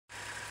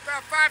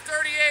about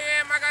 5:30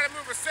 a.m. I gotta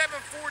move at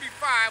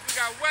 7:45. We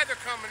got weather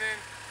coming in,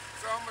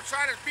 so I'm gonna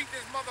try to beat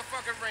this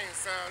motherfucking rain.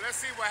 So let's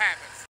see what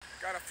happens.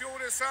 Gotta fuel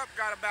this up.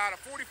 Got about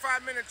a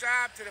 45-minute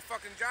job to the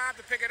fucking job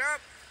to pick it up.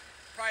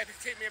 Probably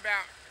take me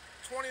about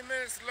 20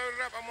 minutes to load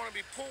it up. I'm gonna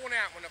be pulling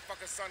out when the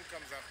fucking sun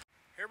comes up.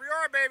 Here we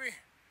are, baby.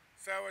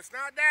 So it's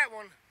not that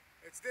one,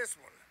 it's this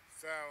one.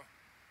 So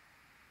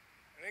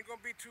it ain't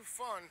gonna be too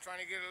fun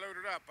trying to get it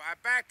loaded up. I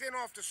backed in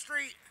off the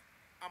street.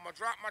 I'm gonna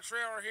drop my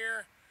trailer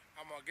here.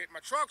 I'm gonna get my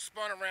truck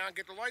spun around,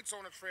 get the lights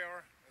on the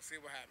trailer, and see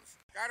what happens.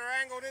 Got her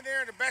angled in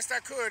there the best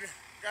I could.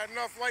 Got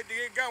enough light to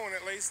get going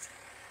at least.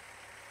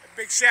 A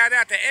big shout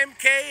out to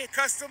MK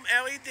Custom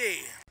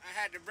LED. I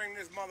had to bring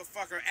this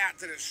motherfucker out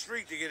to the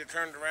street to get it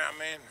turned around,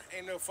 man.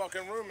 Ain't no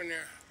fucking room in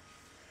there.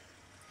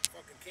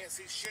 Fucking can't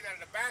see shit out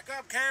of the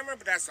backup camera,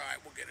 but that's alright,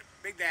 we'll get it.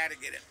 Big Daddy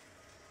get it.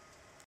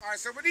 Alright,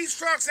 so with these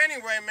trucks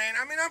anyway, man,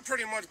 I mean, I'm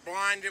pretty much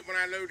blinded when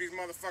I load these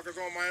motherfuckers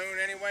on my own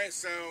anyway,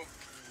 so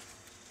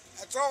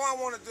that's all I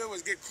want to do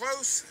is get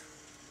close.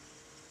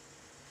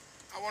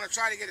 I want to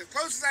try to get as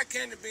close as I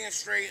can to being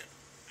straight.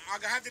 I'll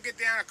have to get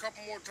down a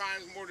couple more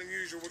times more than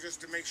usual just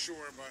to make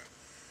sure, but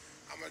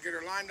I'm going to get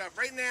her lined up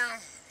right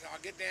now. I'll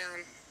get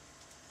down,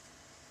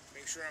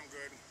 make sure I'm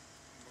good, and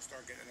we'll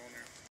start getting it on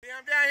there. Yeah,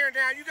 I'm down here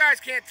now. You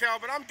guys can't tell,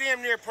 but I'm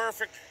damn near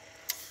perfect.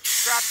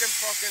 Drop them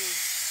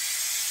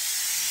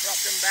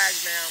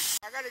bags down.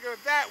 I got to go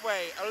that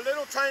way a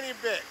little tiny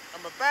bit.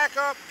 I'm going to back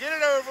up, get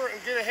it over,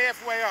 and get it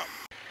halfway up.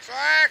 So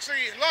I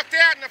actually lucked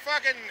out and the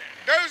fucking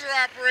dozer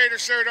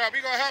operator showed up. He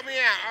gonna help me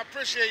out. I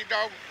appreciate you,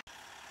 dog.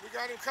 We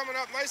got him coming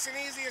up nice and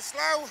easy and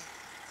slow.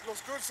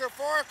 Looks good so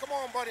far. Come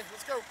on, buddy.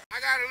 Let's go.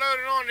 I got it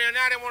loaded on there.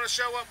 Now they want to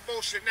show up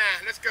bullshit.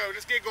 Nah, let's go.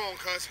 Let's get going,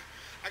 cuz.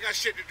 I got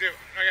shit to do.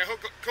 I gotta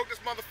hook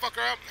this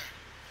motherfucker up.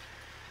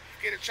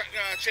 Get it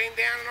chained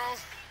down and all.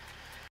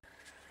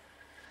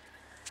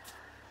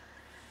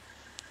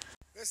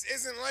 This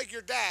isn't like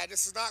your dad.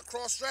 This is not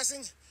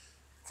cross-dressing.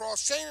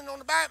 Cross-chaining on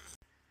the back.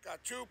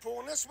 Got two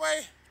pulling this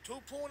way, two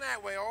pulling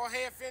that way. All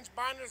half-inch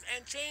binders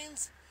and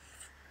chains.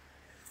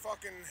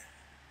 Fucking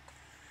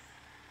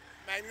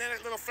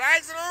magnetic little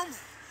flags on them.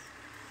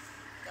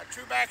 Got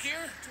two back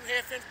here, two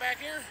half-inch back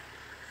here.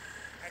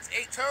 That's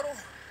 8 total.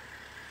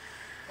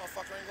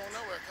 Motherfucker ain't going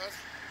nowhere, cuz.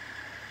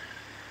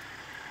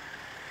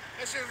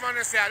 Let's just run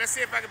this out. Let's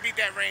see if I can beat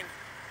that rain.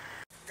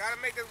 Gotta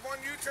make this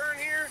one U-turn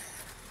here.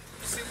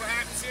 Let's see what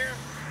happens here.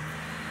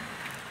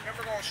 Then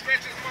we're gonna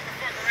stretch this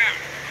motherfucker out.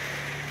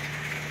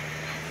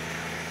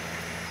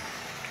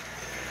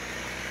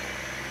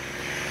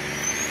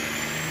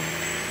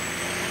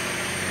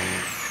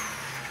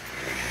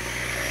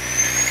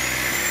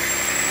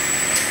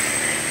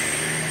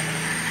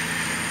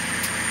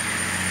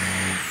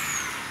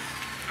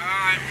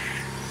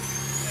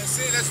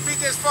 Let's beat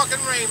this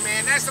fucking rain,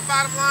 man. That's the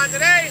bottom line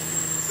today.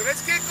 So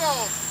let's get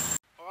going.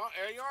 Well,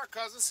 there you are,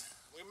 cousins.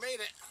 We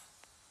made it.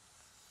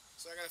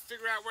 So I gotta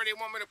figure out where they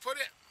want me to put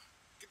it.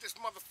 Get this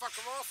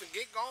motherfucker off and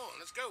get going.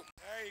 Let's go.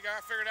 There you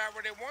gotta figure out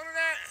where they wanted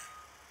at.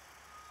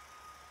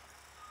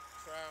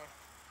 So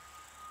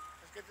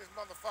let's get this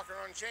motherfucker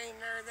unchained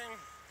and everything.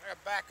 I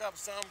gotta back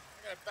up some.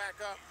 I gotta back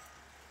up.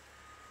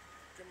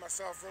 Give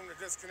myself room to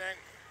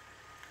disconnect.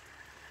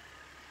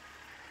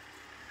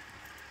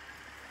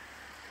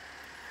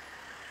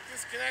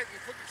 Disconnect and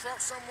put the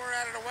truck somewhere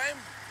out of the way.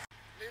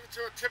 Leave it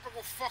to a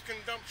typical fucking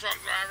dump truck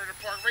driver to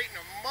park right in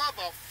the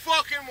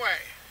motherfucking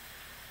way.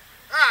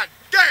 God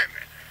damn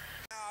it!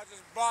 I'll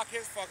just block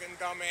his fucking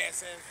dumb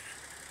ass in.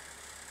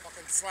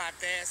 Fucking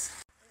slapped ass.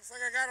 Looks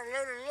like I got it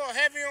loaded a little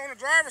heavy on the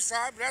driver's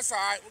side, but that's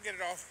alright. We'll get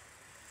it off.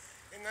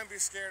 Ain't nothing to be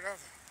scared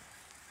of.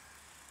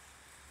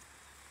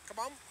 Come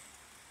on.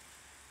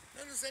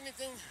 Notice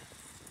anything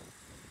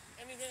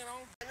at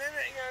all? And then,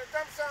 you know, the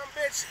dumb son of a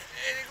bitch,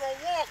 and he's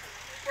gonna walk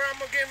where I'm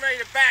gonna get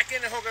ready to back in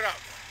and hook it up.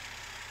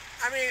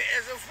 I mean,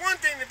 it's one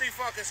thing to be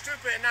fucking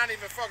stupid and not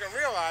even fucking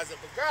realize it,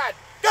 but god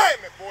damn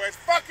it, boys.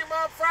 Fuck your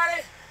mom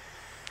Friday.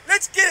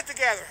 Let's get it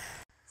together.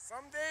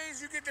 Some days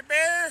you get the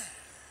bear,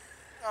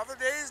 other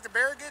days the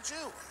bear gets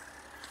you.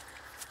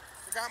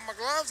 Forgot my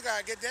gloves,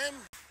 gotta get them.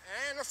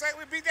 And looks like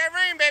we beat that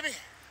rain, baby.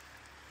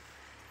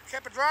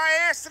 Kept a dry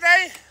ass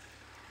today.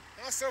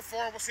 Not so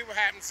far, we'll see what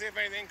happens, see if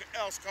anything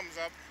else comes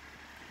up.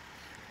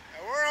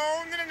 And we're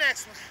on to the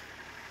next one.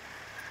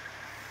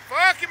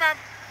 Fuck you, man.